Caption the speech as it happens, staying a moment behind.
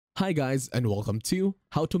Hi guys and welcome to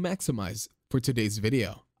How to Maximize. For today's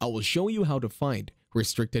video, I will show you how to find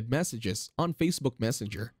restricted messages on Facebook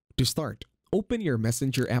Messenger. To start, open your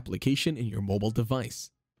Messenger application in your mobile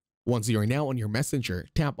device. Once you are now on your Messenger,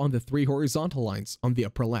 tap on the three horizontal lines on the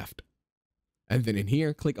upper left. And then in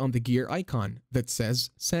here, click on the gear icon that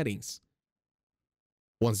says Settings.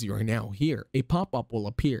 Once you are now here, a pop-up will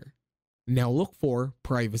appear. Now look for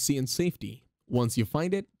Privacy and Safety. Once you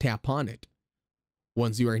find it, tap on it.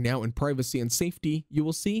 Once you are now in Privacy and Safety, you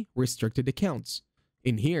will see Restricted Accounts.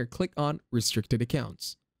 In here, click on Restricted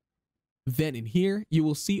Accounts. Then in here, you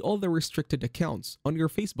will see all the restricted accounts on your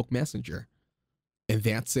Facebook Messenger. And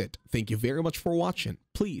that's it. Thank you very much for watching.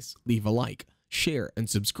 Please leave a like, share, and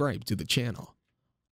subscribe to the channel.